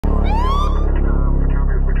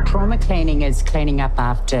cleaning is cleaning up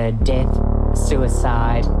after death,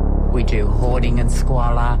 suicide. We do hoarding and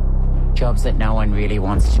squalor, jobs that no one really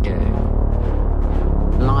wants to do.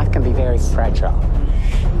 Life can be very fragile.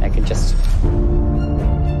 They can just...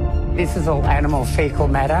 This is all animal fecal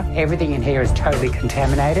matter. Everything in here is totally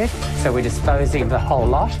contaminated, so we're disposing of the whole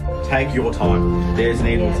lot. Take your time. There's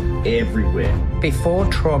needles everywhere. Before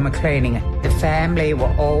trauma cleaning, the family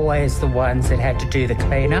were always the ones that had to do the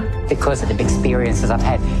cleanup. Because of the experiences I've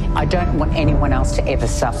had, I don't want anyone else to ever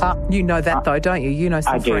suffer. You know that though, don't you? You know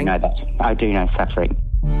suffering. I do know that. I do know suffering.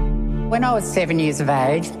 When I was 7 years of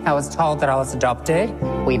age, I was told that I was adopted.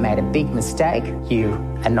 We made a big mistake. You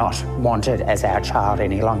are not wanted as our child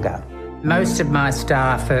any longer. Most of my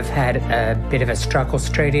staff have had a bit of a struggle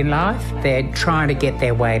street in life. They're trying to get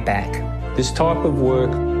their way back. This type of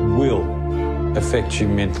work will affect you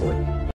mentally.